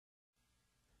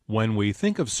When we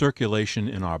think of circulation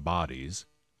in our bodies,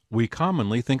 we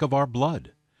commonly think of our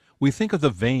blood. We think of the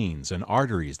veins and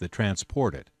arteries that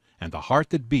transport it, and the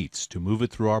heart that beats to move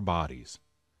it through our bodies.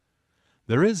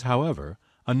 There is, however,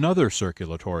 another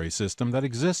circulatory system that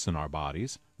exists in our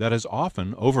bodies that is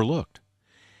often overlooked.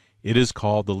 It is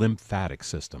called the lymphatic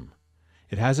system.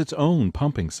 It has its own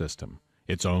pumping system,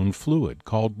 its own fluid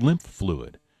called lymph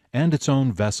fluid, and its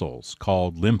own vessels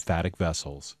called lymphatic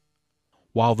vessels.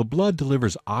 While the blood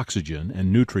delivers oxygen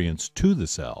and nutrients to the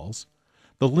cells,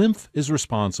 the lymph is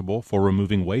responsible for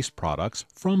removing waste products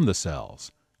from the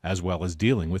cells, as well as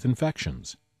dealing with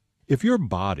infections. If your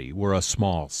body were a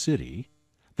small city,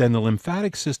 then the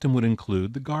lymphatic system would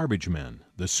include the garbage men,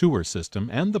 the sewer system,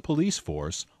 and the police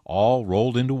force all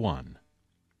rolled into one.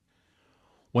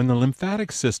 When the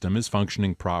lymphatic system is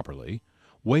functioning properly,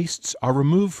 wastes are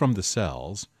removed from the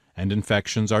cells, and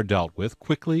infections are dealt with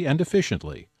quickly and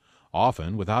efficiently,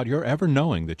 often without your ever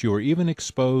knowing that you are even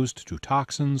exposed to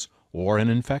toxins or an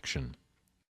infection.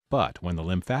 But when the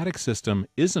lymphatic system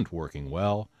isn't working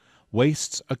well,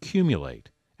 wastes accumulate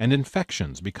and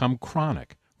infections become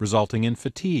chronic, resulting in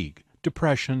fatigue,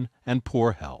 depression, and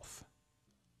poor health.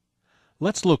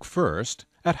 Let's look first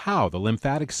at how the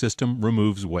lymphatic system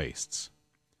removes wastes.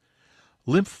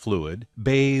 Lymph fluid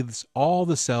bathes all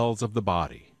the cells of the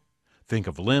body. Think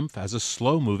of lymph as a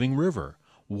slow-moving river,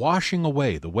 washing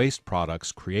away the waste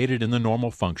products created in the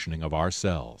normal functioning of our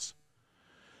cells.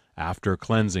 After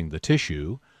cleansing the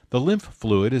tissue, the lymph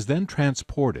fluid is then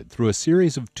transported through a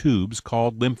series of tubes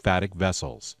called lymphatic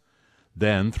vessels,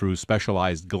 then through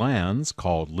specialized glands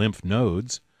called lymph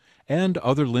nodes, and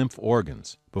other lymph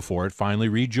organs before it finally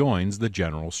rejoins the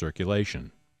general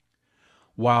circulation.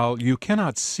 While you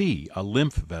cannot see a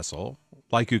lymph vessel,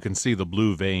 like you can see the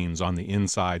blue veins on the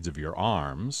insides of your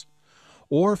arms,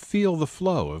 or feel the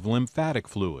flow of lymphatic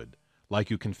fluid, like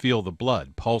you can feel the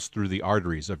blood pulse through the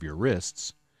arteries of your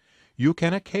wrists, you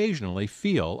can occasionally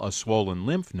feel a swollen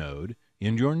lymph node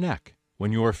in your neck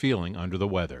when you are feeling under the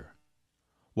weather.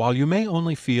 While you may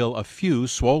only feel a few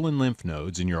swollen lymph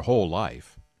nodes in your whole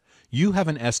life, you have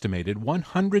an estimated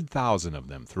 100,000 of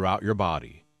them throughout your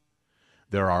body.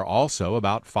 There are also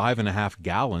about 5.5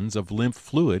 gallons of lymph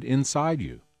fluid inside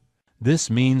you.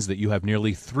 This means that you have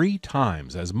nearly 3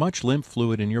 times as much lymph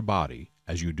fluid in your body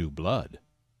as you do blood.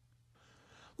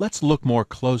 Let's look more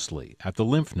closely at the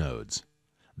lymph nodes.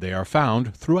 They are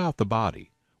found throughout the body,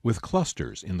 with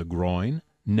clusters in the groin,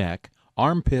 neck,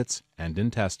 armpits, and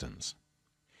intestines.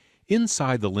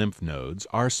 Inside the lymph nodes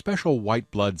are special white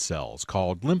blood cells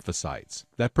called lymphocytes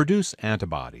that produce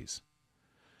antibodies.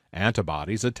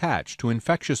 Antibodies attach to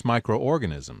infectious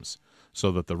microorganisms so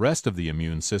that the rest of the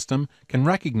immune system can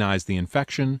recognize the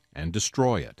infection and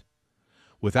destroy it.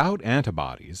 Without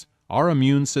antibodies, our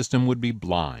immune system would be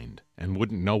blind and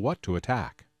wouldn't know what to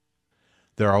attack.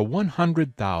 There are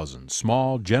 100,000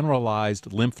 small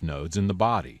generalized lymph nodes in the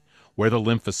body where the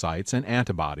lymphocytes and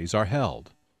antibodies are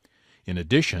held. In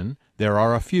addition, there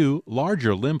are a few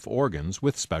larger lymph organs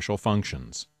with special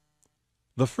functions.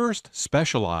 The first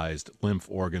specialized lymph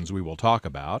organs we will talk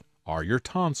about are your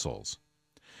tonsils.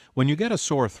 When you get a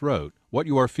sore throat, what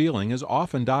you are feeling is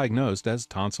often diagnosed as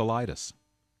tonsillitis.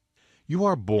 You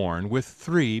are born with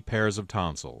 3 pairs of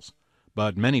tonsils,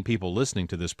 but many people listening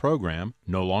to this program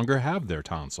no longer have their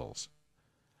tonsils.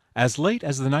 As late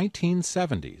as the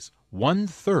 1970s,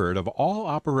 1/3 of all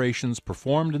operations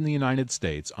performed in the United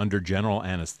States under general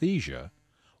anesthesia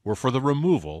were for the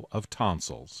removal of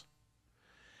tonsils.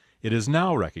 It is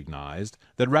now recognized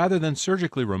that rather than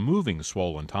surgically removing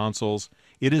swollen tonsils,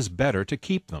 it is better to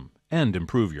keep them and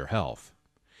improve your health.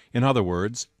 In other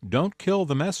words, don't kill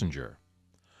the messenger.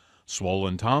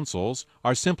 Swollen tonsils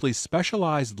are simply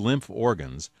specialized lymph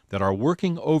organs that are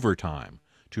working overtime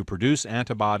to produce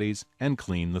antibodies and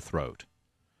clean the throat.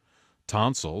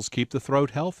 Tonsils keep the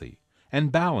throat healthy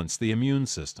and balance the immune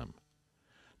system.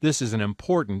 This is an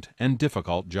important and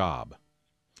difficult job.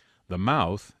 The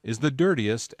mouth is the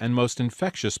dirtiest and most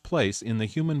infectious place in the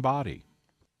human body.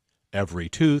 Every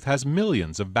tooth has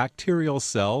millions of bacterial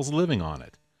cells living on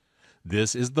it.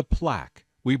 This is the plaque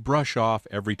we brush off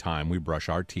every time we brush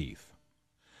our teeth.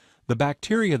 The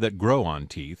bacteria that grow on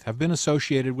teeth have been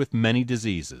associated with many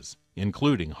diseases,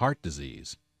 including heart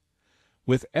disease.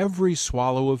 With every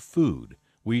swallow of food,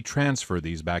 we transfer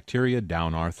these bacteria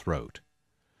down our throat.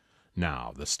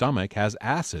 Now, the stomach has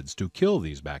acids to kill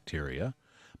these bacteria,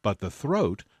 but the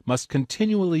throat must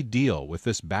continually deal with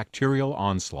this bacterial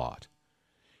onslaught.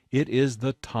 It is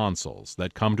the tonsils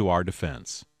that come to our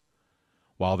defense.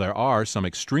 While there are some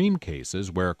extreme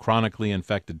cases where chronically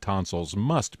infected tonsils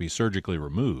must be surgically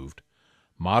removed,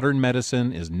 modern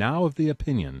medicine is now of the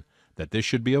opinion that this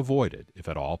should be avoided if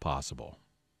at all possible.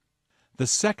 The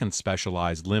second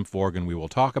specialized lymph organ we will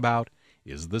talk about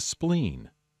is the spleen.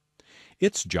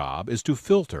 Its job is to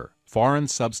filter foreign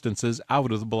substances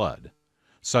out of the blood,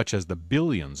 such as the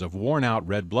billions of worn-out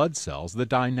red blood cells that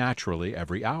die naturally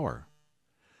every hour.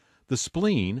 The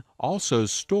spleen also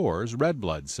stores red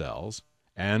blood cells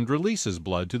and releases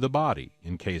blood to the body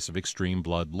in case of extreme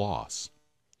blood loss.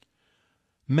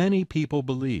 Many people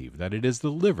believe that it is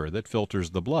the liver that filters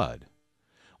the blood.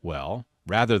 Well,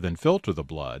 rather than filter the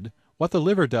blood, what the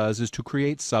liver does is to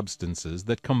create substances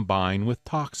that combine with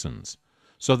toxins,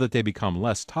 so that they become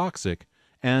less toxic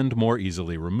and more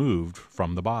easily removed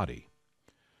from the body.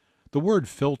 The word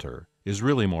filter is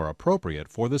really more appropriate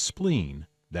for the spleen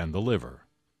than the liver.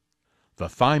 The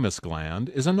thymus gland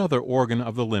is another organ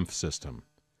of the lymph system.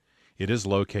 It is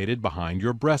located behind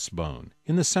your breastbone,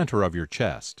 in the center of your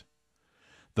chest.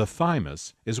 The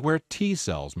thymus is where T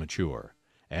cells mature,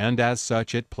 and as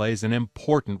such it plays an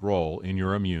important role in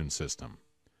your immune system.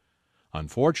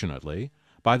 Unfortunately,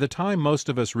 by the time most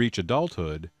of us reach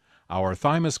adulthood, our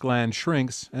thymus gland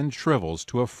shrinks and shrivels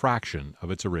to a fraction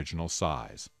of its original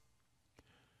size.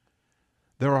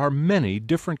 There are many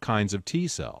different kinds of T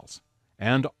cells,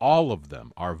 and all of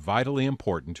them are vitally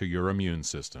important to your immune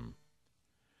system.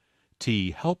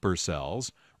 T helper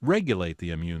cells regulate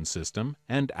the immune system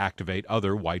and activate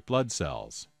other white blood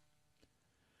cells.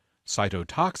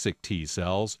 Cytotoxic T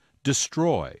cells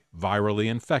destroy virally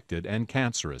infected and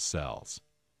cancerous cells.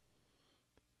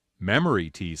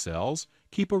 Memory T cells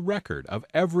keep a record of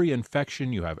every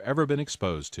infection you have ever been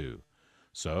exposed to,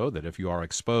 so that if you are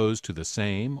exposed to the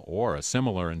same or a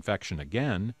similar infection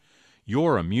again,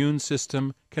 your immune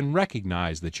system can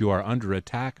recognize that you are under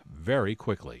attack very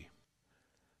quickly.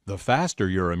 The faster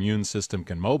your immune system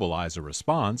can mobilize a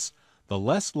response, the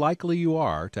less likely you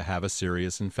are to have a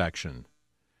serious infection.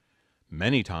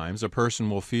 Many times a person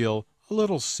will feel a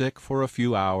little sick for a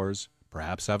few hours,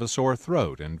 perhaps have a sore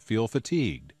throat and feel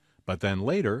fatigued, but then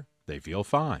later they feel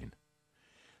fine.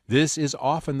 This is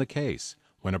often the case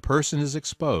when a person is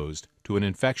exposed to an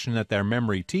infection that their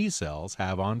memory T cells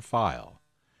have on file,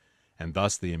 and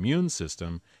thus the immune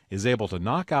system is able to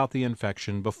knock out the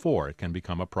infection before it can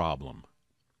become a problem.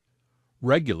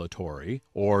 Regulatory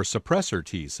or suppressor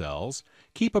T cells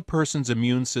keep a person's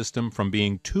immune system from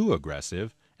being too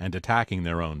aggressive and attacking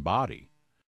their own body.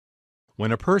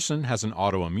 When a person has an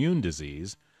autoimmune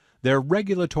disease, their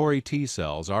regulatory T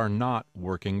cells are not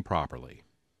working properly.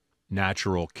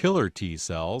 Natural killer T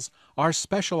cells are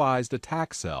specialized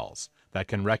attack cells that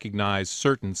can recognize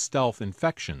certain stealth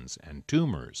infections and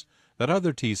tumors that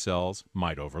other T cells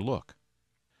might overlook.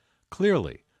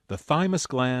 Clearly, the thymus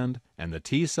gland and the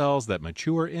T cells that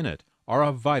mature in it are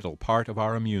a vital part of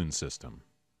our immune system.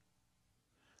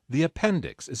 The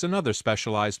appendix is another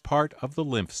specialized part of the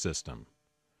lymph system.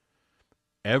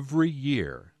 Every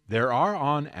year, there are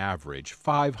on average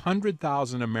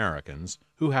 500,000 Americans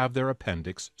who have their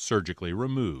appendix surgically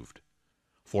removed.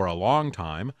 For a long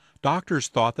time, doctors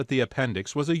thought that the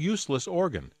appendix was a useless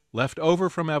organ, left over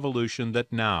from evolution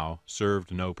that now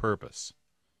served no purpose.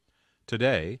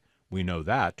 Today, we know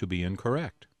that to be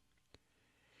incorrect.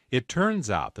 It turns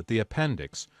out that the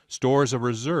appendix stores a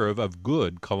reserve of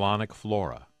good colonic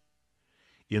flora.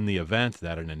 In the event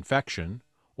that an infection,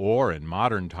 or in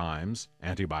modern times,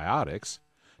 antibiotics,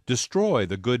 destroy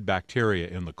the good bacteria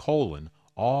in the colon,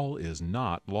 all is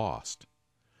not lost.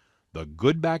 The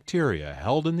good bacteria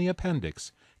held in the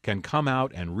appendix can come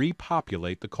out and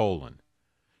repopulate the colon.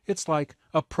 It's like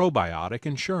a probiotic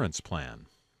insurance plan.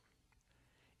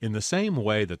 In the same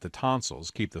way that the tonsils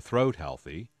keep the throat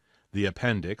healthy, the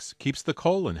appendix keeps the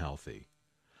colon healthy.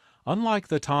 Unlike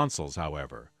the tonsils,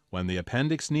 however, when the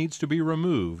appendix needs to be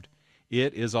removed,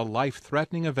 it is a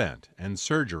life-threatening event and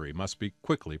surgery must be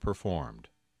quickly performed.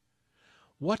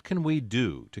 What can we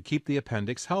do to keep the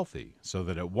appendix healthy so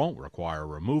that it won't require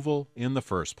removal in the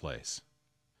first place?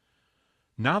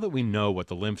 Now that we know what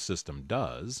the lymph system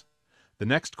does, the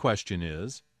next question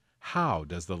is, how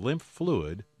does the lymph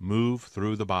fluid move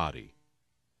through the body?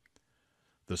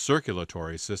 The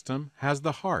circulatory system has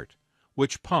the heart,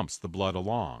 which pumps the blood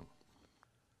along.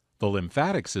 The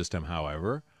lymphatic system,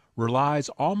 however, relies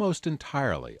almost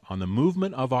entirely on the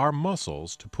movement of our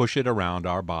muscles to push it around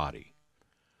our body.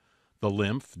 The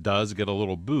lymph does get a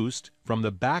little boost from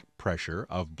the back pressure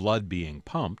of blood being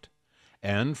pumped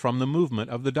and from the movement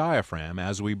of the diaphragm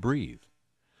as we breathe.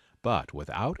 But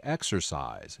without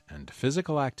exercise and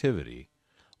physical activity,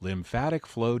 lymphatic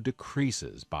flow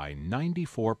decreases by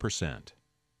 94%.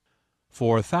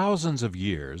 For thousands of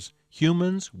years,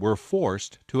 humans were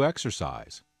forced to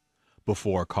exercise.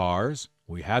 Before cars,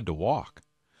 we had to walk.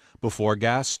 Before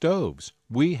gas stoves,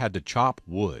 we had to chop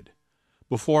wood.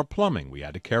 Before plumbing, we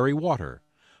had to carry water.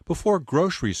 Before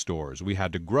grocery stores, we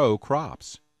had to grow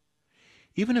crops.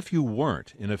 Even if you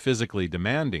weren't in a physically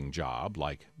demanding job,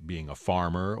 like being a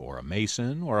farmer or a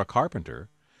mason or a carpenter,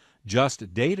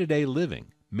 just day-to-day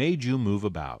living made you move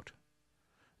about.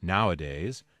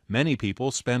 Nowadays, many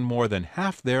people spend more than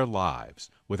half their lives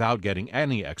without getting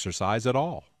any exercise at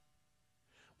all.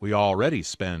 We already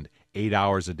spend 8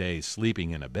 hours a day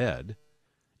sleeping in a bed.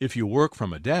 If you work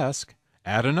from a desk,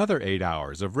 add another 8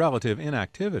 hours of relative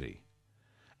inactivity.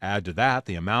 Add to that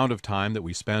the amount of time that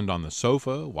we spend on the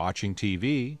sofa watching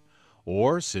TV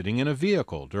or sitting in a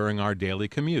vehicle during our daily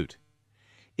commute.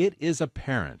 It is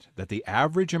apparent that the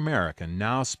average American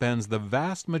now spends the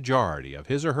vast majority of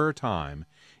his or her time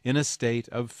in a state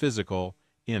of physical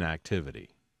inactivity.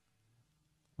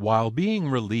 While being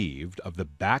relieved of the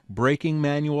back-breaking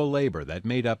manual labor that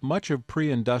made up much of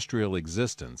pre-industrial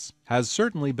existence has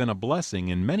certainly been a blessing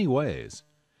in many ways,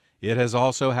 it has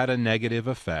also had a negative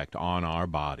effect on our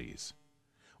bodies.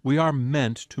 We are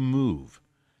meant to move,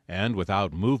 and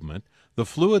without movement, the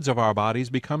fluids of our bodies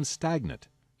become stagnant,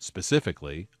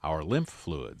 specifically our lymph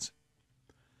fluids.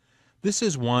 This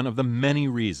is one of the many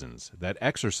reasons that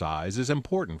exercise is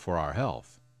important for our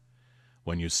health.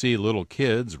 When you see little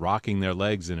kids rocking their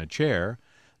legs in a chair,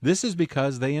 this is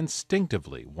because they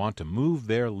instinctively want to move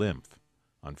their lymph.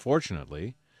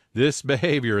 Unfortunately, this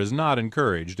behavior is not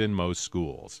encouraged in most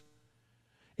schools.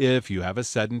 If you have a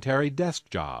sedentary desk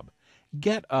job,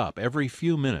 get up every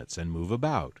few minutes and move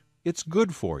about. It's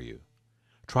good for you.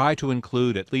 Try to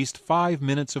include at least 5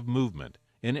 minutes of movement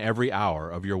in every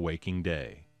hour of your waking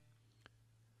day.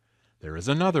 There is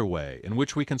another way in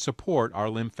which we can support our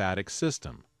lymphatic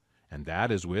system, and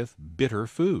that is with bitter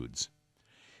foods.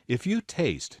 If you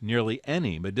taste nearly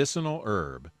any medicinal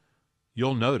herb,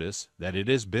 you'll notice that it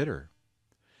is bitter.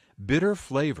 Bitter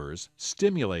flavors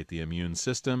stimulate the immune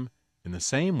system in the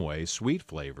same way sweet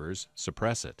flavors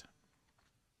suppress it.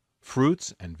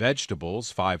 Fruits and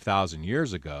vegetables 5,000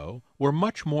 years ago were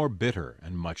much more bitter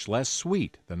and much less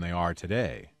sweet than they are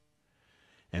today.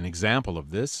 An example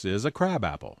of this is a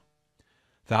crabapple.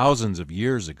 Thousands of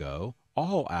years ago,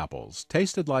 all apples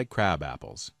tasted like crab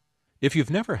apples. If you've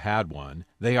never had one,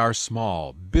 they are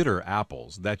small, bitter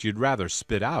apples that you'd rather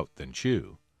spit out than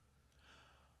chew.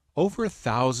 Over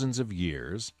thousands of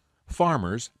years,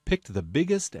 farmers picked the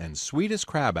biggest and sweetest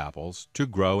crab apples to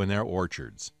grow in their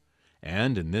orchards,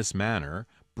 and in this manner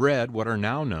bred what are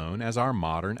now known as our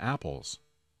modern apples.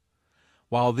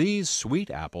 While these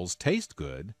sweet apples taste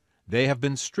good, they have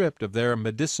been stripped of their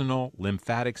medicinal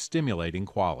lymphatic stimulating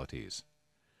qualities.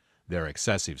 Their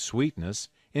excessive sweetness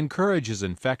encourages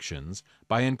infections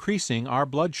by increasing our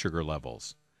blood sugar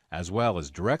levels, as well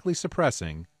as directly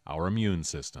suppressing our immune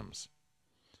systems.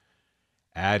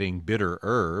 Adding bitter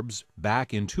herbs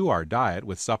back into our diet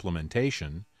with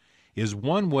supplementation is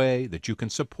one way that you can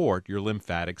support your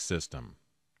lymphatic system.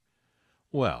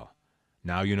 Well,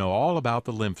 now you know all about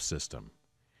the lymph system.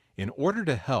 In order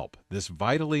to help this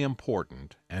vitally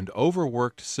important and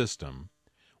overworked system,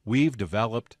 we've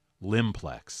developed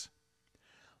Lymplex.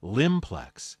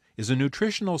 Lymplex is a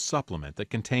nutritional supplement that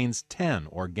contains 10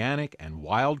 organic and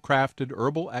wild-crafted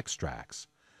herbal extracts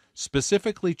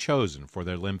specifically chosen for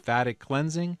their lymphatic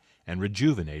cleansing and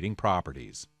rejuvenating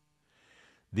properties.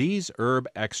 These herb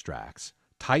extracts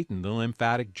tighten the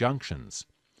lymphatic junctions,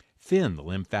 thin the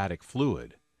lymphatic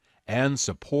fluid, and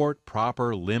support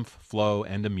proper lymph flow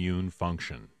and immune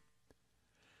function.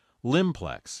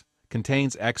 Lymplex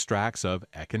contains extracts of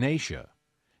echinacea,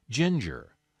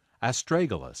 ginger,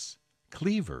 astragalus,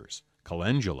 cleavers,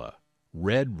 calendula,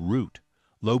 red root,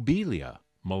 lobelia,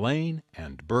 mullein,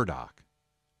 and burdock.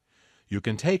 You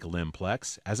can take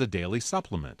Lymplex as a daily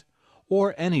supplement,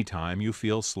 or any time you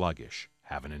feel sluggish,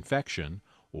 have an infection,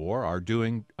 or are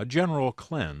doing a general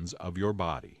cleanse of your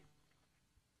body.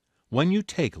 When you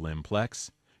take Lymplex,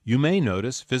 you may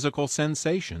notice physical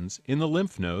sensations in the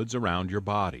lymph nodes around your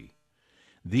body.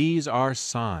 These are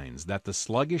signs that the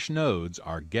sluggish nodes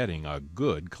are getting a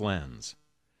good cleanse.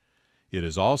 It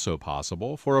is also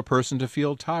possible for a person to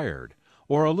feel tired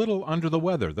or a little under the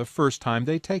weather the first time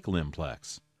they take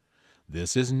Lymplex.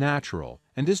 This is natural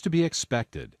and is to be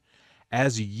expected,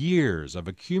 as years of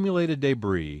accumulated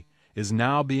debris is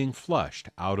now being flushed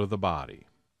out of the body.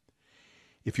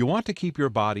 If you want to keep your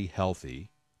body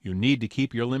healthy, you need to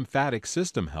keep your lymphatic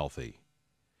system healthy.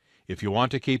 If you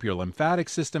want to keep your lymphatic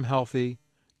system healthy,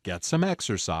 get some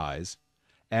exercise,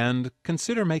 and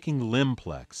consider making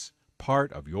Lymplex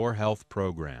part of your health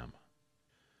program.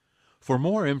 For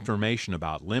more information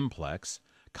about Lymplex,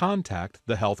 contact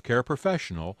the healthcare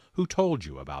professional who told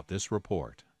you about this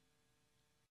report.